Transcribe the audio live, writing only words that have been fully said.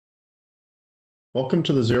Welcome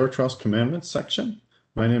to the Zero Trust Commandments section.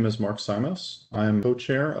 My name is Mark Simos. I'm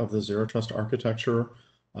co-chair of the Zero Trust Architecture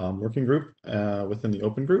Working Group within the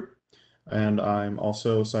Open Group, and I'm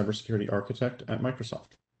also Cybersecurity Architect at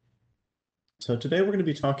Microsoft. So today we're going to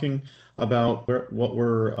be talking about what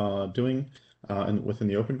we're doing within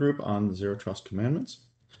the Open Group on the Zero Trust Commandments.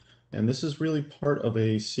 And this is really part of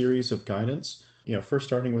a series of guidance, first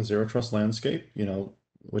starting with Zero Trust Landscape,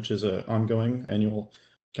 which is an ongoing annual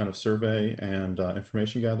kind of survey and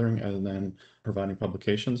information gathering, and then providing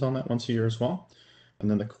publications on that once a year as well. And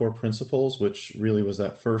then the core principles, which really was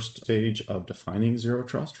that first stage of defining zero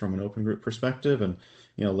trust from an open group perspective, and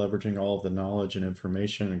leveraging all of the knowledge and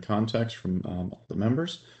information and context from all the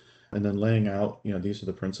members, and then laying out these are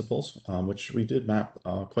the principles, which we did map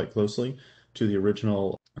quite closely to the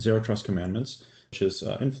original Zero Trust Commandments, which has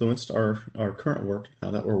influenced our current work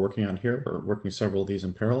that we're working on here. We're working several of these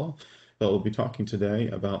in parallel. But we'll be talking today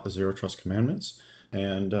about the Zero Trust Commandments,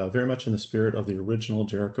 and very much in the spirit of the original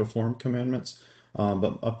Jericho Forum Commandments,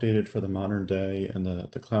 but updated for the modern day and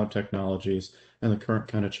the cloud technologies and the current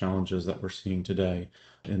kind of challenges that we're seeing today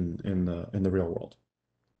in the real world,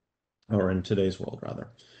 or in today's world rather.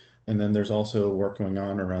 And then there's also work going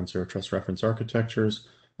on around Zero Trust reference architectures,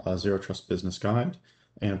 Zero Trust business guide,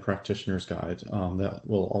 and practitioner's guide that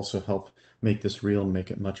will also help make this real and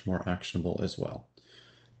make it much more actionable as well.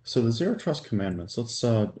 So the Zero Trust Commandments, let's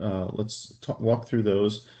walk through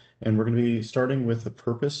those, and we're going to be starting with the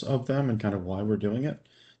purpose of them and kind of why we're doing it.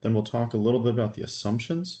 Then we'll talk a little bit about the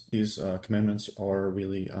assumptions these commandments are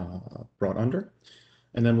really brought under.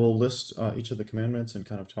 And then we'll list each of the commandments and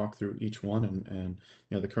kind of talk through each one and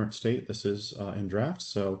the current state. This is in draft,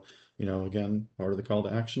 so again, part of the call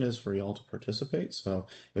to action is for y'all to participate. So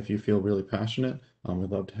if you feel really passionate, we'd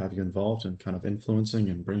love to have you involved in kind of influencing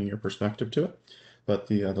and bringing your perspective to it. But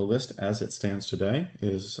the list as it stands today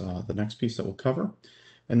is the next piece that we'll cover.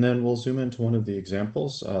 And then we'll zoom into one of the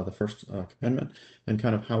examples, the first commandment, and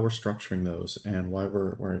kind of how we're structuring those and why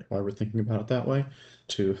we're thinking about it that way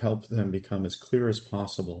to help them become as clear as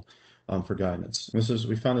possible for guidance.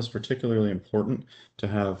 We found this particularly important to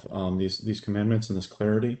have these commandments and this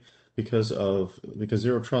clarity because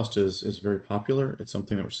Zero Trust is very popular. It's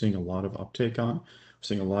something that we're seeing a lot of uptake on. We're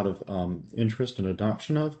seeing a lot of interest and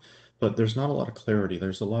adoption of. But there's not a lot of clarity.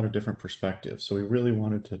 There's a lot of different perspectives. So we really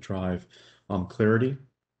wanted to drive clarity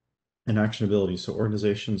and actionability so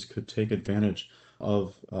organizations could take advantage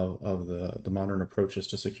of the modern approaches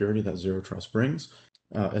to security that Zero Trust brings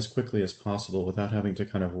as quickly as possible without having to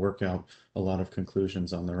kind of work out a lot of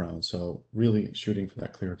conclusions on their own. So really shooting for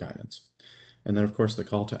that clear guidance. And then, of course, the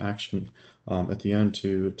call to action at the end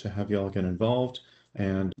to have you all get involved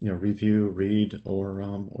and review, read,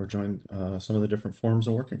 or join some of the different forums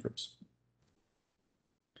and working groups.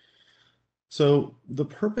 So the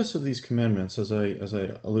purpose of these commandments, as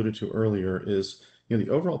I alluded to earlier, is the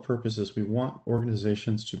overall purpose is we want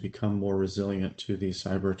organizations to become more resilient to these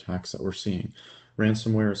cyber attacks that we're seeing.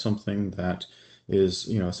 Ransomware is something that is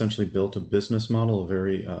essentially built a business model, a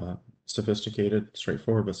very sophisticated,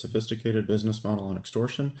 straightforward but sophisticated business model on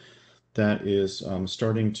extortion that is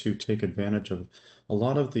starting to take advantage of a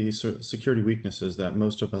lot of the security weaknesses that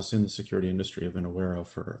most of us in the security industry have been aware of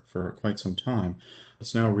for quite some time.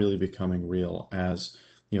 It's now really becoming real as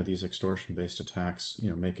these extortion-based attacks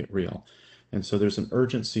make it real. And so there's an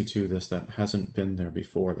urgency to this that hasn't been there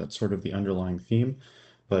before. That's sort of the underlying theme.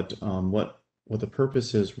 But what the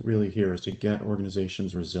purpose is really here is to get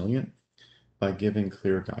organizations resilient by giving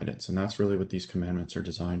clear guidance. And that's really what these commandments are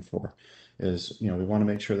designed for, is we want to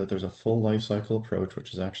make sure that there's a full life cycle approach,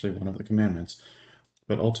 which is actually one of the commandments.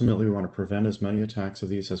 But ultimately, we want to prevent as many attacks of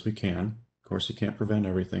these as we can. Of course, you can't prevent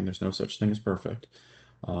everything. There's no such thing as perfect.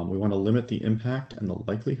 We want to limit the impact and the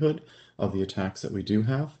likelihood of the attacks that we do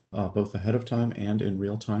have, both ahead of time and in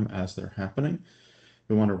real time as they're happening.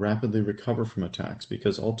 We want to rapidly recover from attacks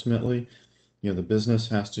because ultimately, the business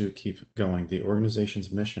has to keep going. The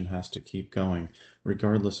organization's mission has to keep going,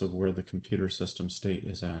 regardless of where the computer system state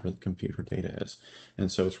is at or the computer data is.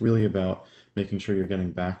 And so it's really about making sure you're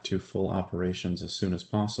getting back to full operations as soon as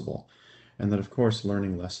possible. And then, of course,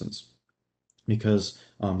 learning lessons. Because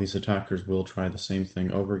these attackers will try the same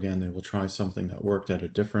thing over again. They will try something that worked at a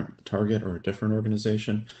different target or a different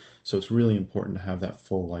organization. So it's really important to have that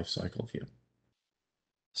full life cycle view.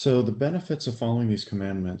 So the benefits of following these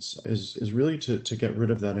commandments is really to get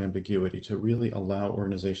rid of that ambiguity, to really allow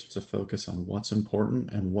organizations to focus on what's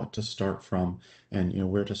important and what to start from, and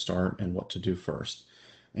where to start and what to do first.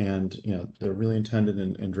 And they're really intended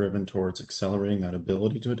and driven towards accelerating that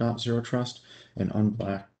ability to adopt Zero Trust and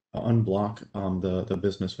unblock the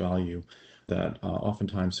business value that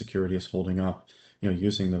oftentimes security is holding up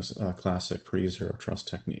using those classic pre-zero trust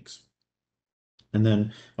techniques. And then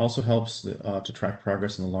it also helps to track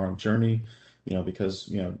progress in the long journey, because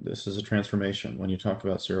this is a transformation. When you talk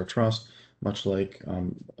about zero trust, much like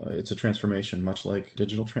it's a transformation, much like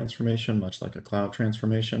digital transformation, much like a cloud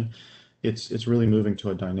transformation. It's really moving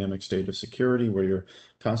to a dynamic state of security where you're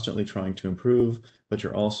constantly trying to improve, but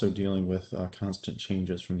you're also dealing with constant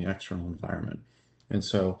changes from the external environment. And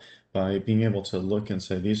so by being able to look and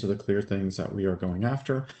say, these are the clear things that we are going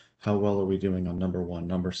after, how well are we doing on number 1,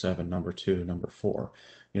 number 7, number 2, number 4?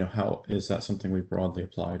 How is that something we've broadly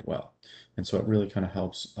applied well? And so it really kind of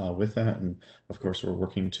helps with that. And of course, we're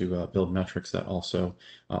working to build metrics that also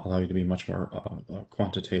allow you to be much more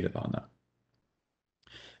quantitative on that.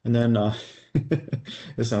 And then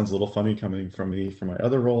this sounds a little funny coming from me from my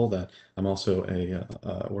other role that I'm also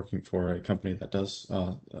working for a company that does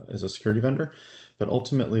is a security vendor. But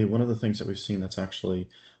ultimately, one of the things that we've seen that's actually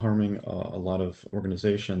harming a lot of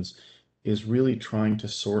organizations is really trying to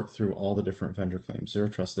sort through all the different vendor claims, zero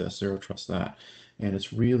trust this, zero trust that. And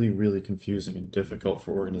it's really, really confusing and difficult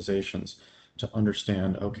for organizations to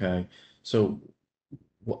understand, okay, so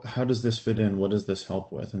how does this fit in? What does this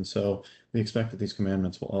help with? And so we expect that these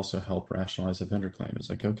commandments will also help rationalize the vendor claim.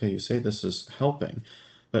 It's like, okay, you say this is helping,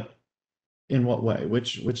 but in what way?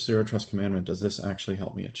 Which zero trust commandment does this actually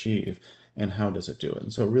help me achieve? And how does it do it?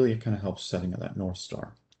 And so really it kind of helps setting that North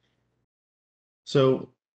Star. So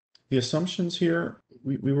the assumptions here,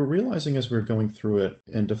 we were realizing as we were going through it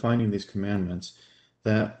and defining these commandments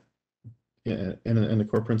that in the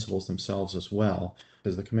core principles themselves as well,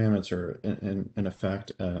 because the commandments are in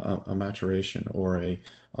effect a maturation or an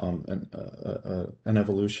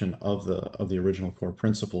evolution of the original core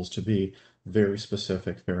principles to be very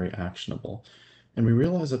specific, very actionable. And we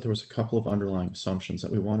realized that there was a couple of underlying assumptions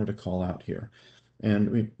that we wanted to call out here. And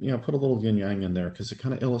we put a little yin yang in there because it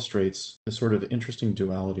kind of illustrates the sort of interesting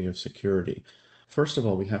duality of security. First of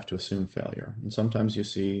all, we have to assume failure. And sometimes you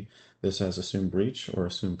see this as assume breach or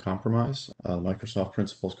assume compromise. Microsoft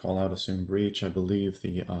principles call out assume breach. I believe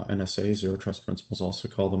the NSA zero trust principles also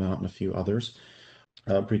call them out and a few others.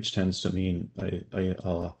 Breach tends to mean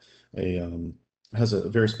has a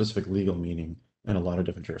very specific legal meaning in a lot of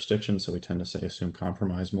different jurisdictions. So we tend to say assume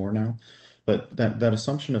compromise more now. But that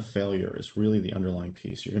assumption of failure is really the underlying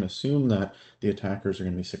piece. You're going to assume that the attackers are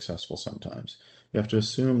going to be successful sometimes. You have to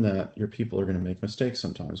assume that your people are going to make mistakes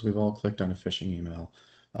sometimes. We've all clicked on a phishing email,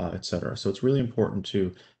 etc. So it's really important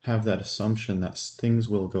to have that assumption that things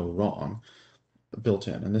will go wrong built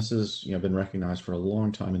in. And this has been recognized for a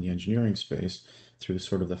long time in the engineering space through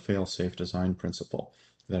sort of the fail-safe design principle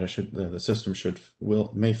that the system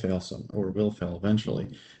may fail some or will fail eventually,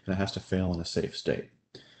 and it has to fail in a safe state.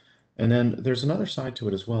 And then there's another side to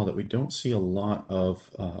it as well that we don't see a lot of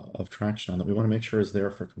traction on that we want to make sure is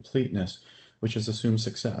there for completeness, which is assume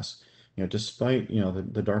success. Despite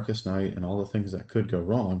the darkest night and all the things that could go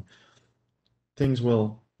wrong, things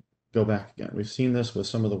will go back again. We've seen this with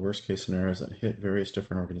some of the worst case scenarios that hit various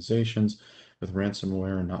different organizations with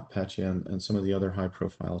ransomware and NotPetya and some of the other high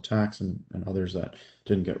profile attacks and others that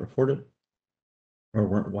didn't get reported or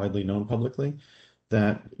weren't widely known publicly,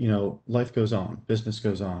 that life goes on, business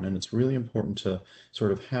goes on, and it's really important to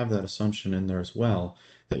sort of have that assumption in there as well,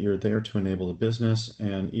 that you're there to enable the business,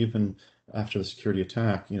 and even after the security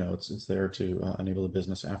attack, it's there to enable the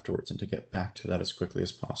business afterwards and to get back to that as quickly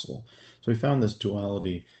as possible. So we found this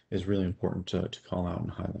duality is really important to call out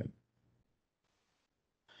and highlight.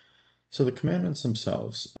 So the commandments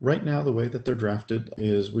themselves, right now, the way that they're drafted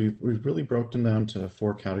is we've really broken them down to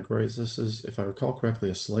 4 categories. This is, if I recall correctly,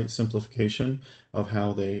 a slight simplification of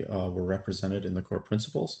how they were represented in the core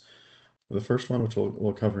principles. The first one, which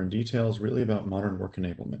we'll cover in detail, is really about modern work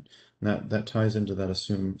enablement. And that ties into that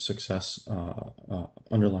assume success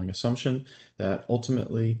underlying assumption that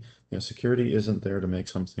ultimately, security isn't there to make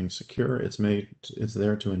something secure. It's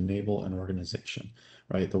there to enable an organization,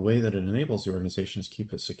 right? The way that it enables the organization is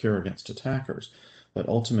keep it secure against attackers. But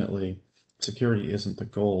ultimately, security isn't the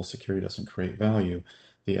goal. Security doesn't create value.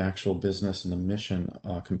 The actual business and the mission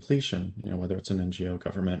completion, whether it's an NGO,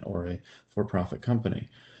 government, or a for-profit company.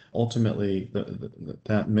 Ultimately,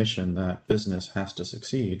 that mission, that business has to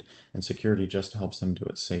succeed, and security just helps them do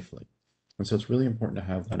it safely. And so it's really important to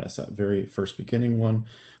have that as that very first beginning one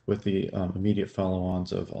with the immediate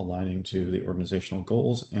follow-ons of aligning to the organizational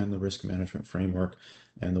goals and the risk management framework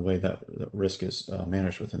and the way that the risk is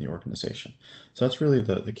managed within the organization. So that's really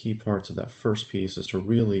the key parts of that first piece, is to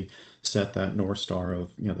really set that North Star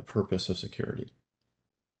of the purpose of security.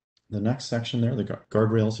 The next section there, the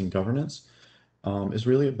guardrails and governance, is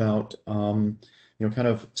really about kind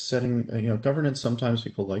of setting governance. Sometimes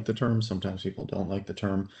people like the term, sometimes people don't like the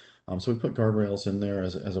term, So we put guardrails in there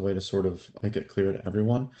as a way to sort of make it clear to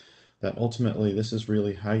everyone that ultimately this is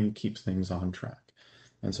really how you keep things on track.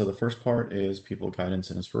 And so the first part is people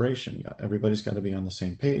guidance and inspiration. Everybody's got to be on the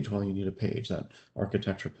same page. Well, you need a page, that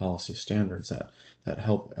architecture policy standards that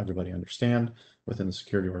help everybody understand within the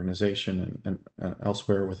security organization and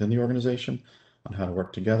elsewhere within the organization on how to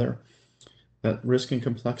work together. That risk and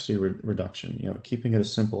complexity reduction, keeping it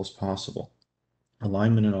as simple as possible.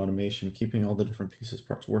 Alignment and automation, keeping all the different pieces,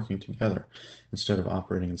 parts working together instead of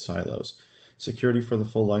operating in silos. Security for the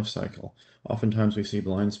full life cycle. Oftentimes we see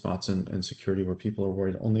blind spots in security where people are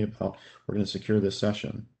worried only about, we're going to secure this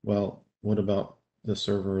session. Well, what about the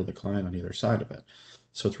server or the client on either side of it?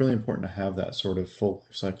 So it's really important to have that sort of full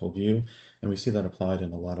life cycle view. And we see that applied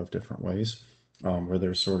in a lot of different ways, where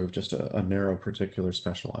there's sort of just a narrow, particular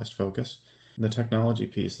specialized focus. The technology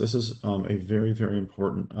piece, this is a very, very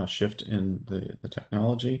important shift in the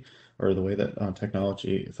technology, or the way that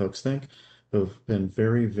technology folks think, who've been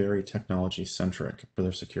very, very technology centric for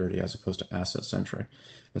their security as opposed to asset centric.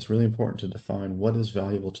 It's really important to define what is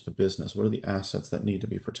valuable to the business. What are the assets that need to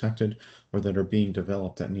be protected or that are being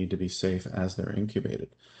developed that need to be safe as they're incubated?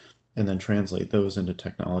 And then translate those into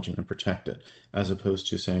technology and protect it, as opposed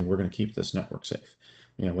to saying we're going to keep this network safe.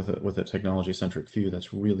 With a technology-centric view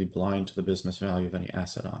that's really blind to the business value of any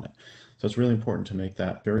asset on it. So it's really important to make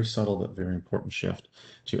that very subtle but very important shift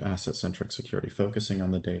to asset-centric security, focusing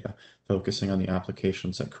on the data, focusing on the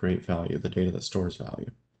applications that create value, the data that stores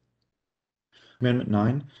value. Commandment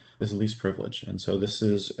 9 is least privilege. And so this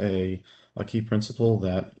is a key principle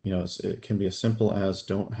that, it can be as simple as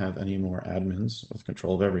don't have any more admins with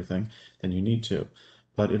control of everything than you need to.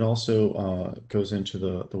 But it also goes into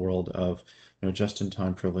the world of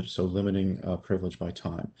just-in-time privilege, so limiting privilege by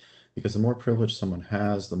time. Because the more privilege someone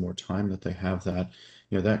has, the more time that they have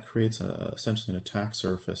that creates essentially an attack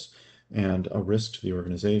surface and a risk to the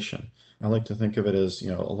organization. I like to think of it as,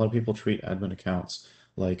 a lot of people treat admin accounts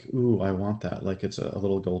like, ooh, I want that, like it's a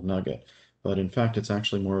little gold nugget. But in fact, it's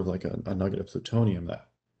actually more of like a nugget of plutonium that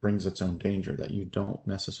brings its own danger, that you don't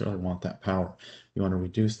necessarily want that power. You want to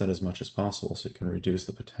reduce that as much as possible so you can reduce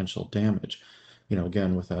the potential damage,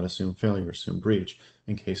 again, without assumed failure, assumed breach,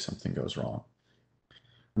 in case something goes wrong.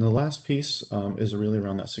 And the last piece is really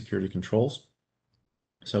around that security controls.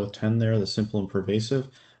 So with 10 there, the simple and pervasive,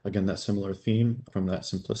 again, that similar theme from that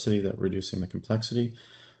simplicity, that reducing the complexity.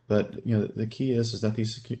 But the key is that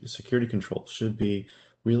these security controls should be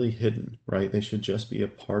really hidden, right? They should just be a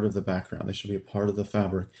part of the background. They should be a part of the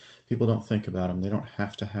fabric. People don't think about them. They don't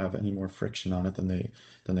have to have any more friction on it than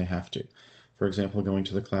they have to. For example, going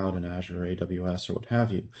to the cloud in Azure, AWS, or what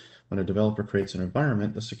have you, when a developer creates an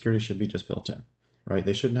environment, the security should be just built in, right?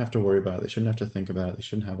 They shouldn't have to worry about it. They shouldn't have to think about it. They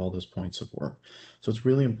shouldn't have all those points of work. So it's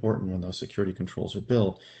really important when those security controls are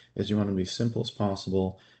built is you want them to be simple as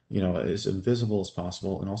possible, as invisible as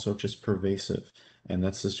possible, and also just pervasive. And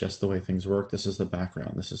that's just the way things work. This is the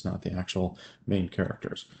background. This is not the actual main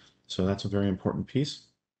characters. So that's a very important piece.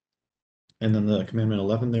 And then the commandment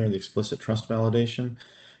 11 there, the explicit trust validation.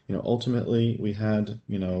 Ultimately we had,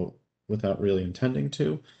 without really intending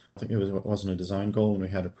to, I think it wasn't a design goal when we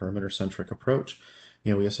had a perimeter-centric approach.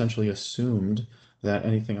 We essentially assumed that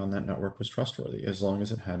anything on that network was trustworthy. As long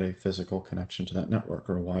as it had a physical connection to that network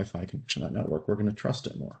or a Wi-Fi connection to that network, we're going to trust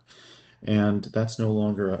it more. And that's no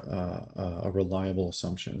longer a reliable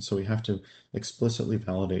assumption. So we have to explicitly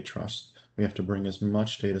validate trust. We have to bring as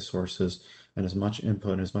much data sources and as much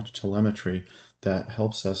input and as much telemetry that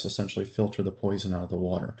helps us essentially filter the poison out of the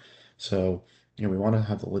water. So we want to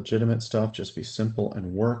have the legitimate stuff just be simple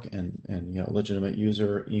and work and legitimate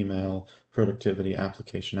user, email, productivity,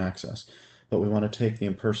 application access. But we want to take the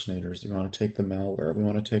impersonators, we want to take the malware, we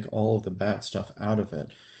want to take all of the bad stuff out of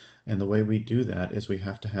it. And the way we do that is we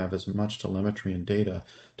have to have as much telemetry and data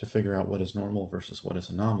to figure out what is normal versus what is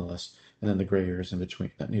anomalous, and then the gray areas in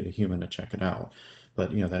between that need a human to check it out.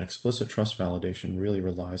 But that explicit trust validation really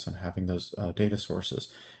relies on having those data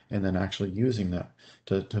sources and then actually using that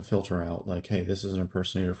to filter out like, hey, this is an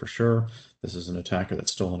impersonator for sure. This is an attacker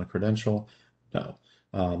that's stolen a credential. No.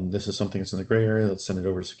 This is something that's in the gray area. Let's send it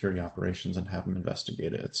over to security operations and have them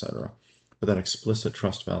investigate it, etc. But that explicit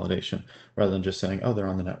trust validation rather than just saying, oh, they're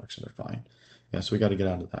on the network, so they're fine. Yeah, so we got to get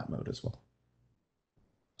out of that mode as well.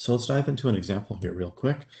 So let's dive into an example here real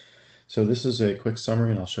quick. So this is a quick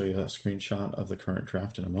summary, and I'll show you a screenshot of the current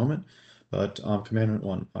draft in a moment. But Commandment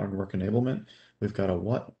 1, modern work enablement, we've got a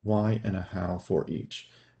what, why, and a how for each.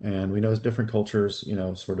 And we know different cultures,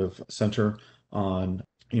 sort of center on,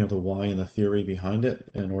 the why and the theory behind it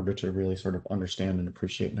in order to really sort of understand and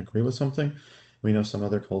appreciate and agree with something. We know some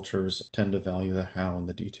other cultures tend to value the how and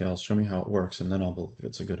the details. Show me how it works, and then I'll believe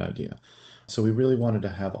it's a good idea. So we really wanted to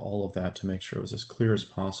have all of that to make sure it was as clear as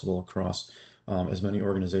possible across as many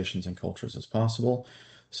organizations and cultures as possible.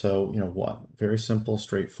 So, very simple,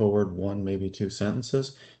 straightforward, one, maybe two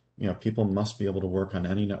sentences. People must be able to work on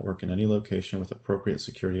any network in any location with appropriate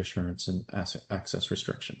security assurance and access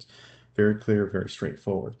restrictions. Very clear, very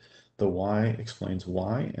straightforward. The why explains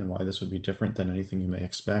why and why this would be different than anything you may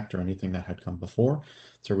expect or anything that had come before.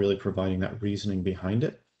 So really providing that reasoning behind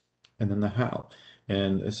it. And then the how.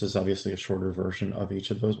 And this is obviously a shorter version of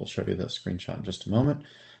each of those. We'll show you the screenshot in just a moment,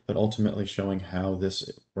 but ultimately showing how this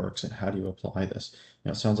works and how do you apply this.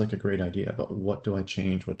 It sounds like a great idea, but what do I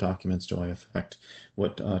change? What documents do I affect?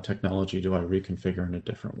 What technology do I reconfigure in a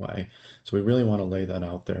different way? So we really want to lay that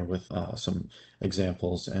out there with some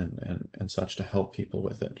examples and such to help people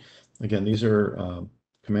with it. Again, these are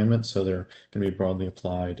commandments, so they're going to be broadly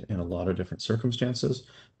applied in a lot of different circumstances,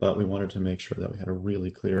 but we wanted to make sure that we had a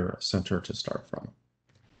really clear center to start from.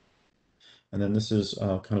 And then this is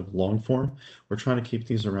kind of long form. We're trying to keep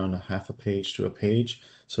these around a half a page to a page,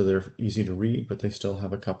 so they're easy to read, but they still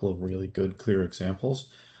have a couple of really good, clear examples.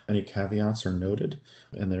 Any caveats are noted,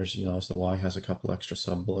 and there's, so the why has a couple extra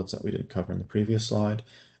sub bullets that we didn't cover in the previous slide,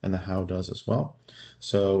 and the how does as well.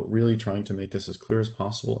 So really trying to make this as clear as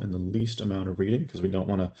possible in the least amount of reading, because we don't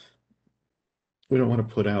want to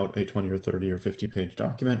put out a 20 or 30 or 50-page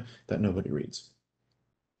document that nobody reads.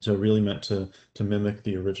 So really meant to mimic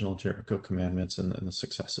the original Jericho commandments and the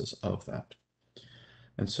successes of that.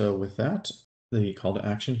 And so with that, the call to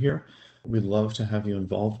action here, we'd love to have you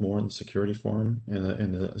involved more in the security forum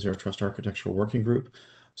in the Zero Trust Architecture Working Group.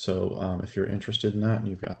 So if you're interested in that and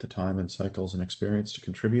you've got the time and cycles and experience to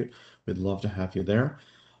contribute, we'd love to have you there.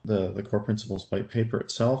 The core principles white paper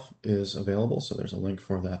itself is available, so there's a link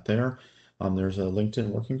for that there. There's a LinkedIn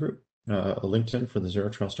working group, a LinkedIn for the Zero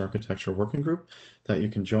Trust Architecture Working Group that you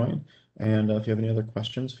can join. And if you have any other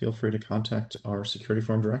questions, feel free to contact our Security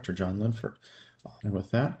Forum Director, John Linford. And with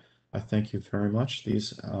that, I thank you very much.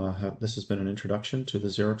 This has been an introduction to the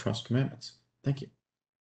Zero Trust Commandments. Thank you.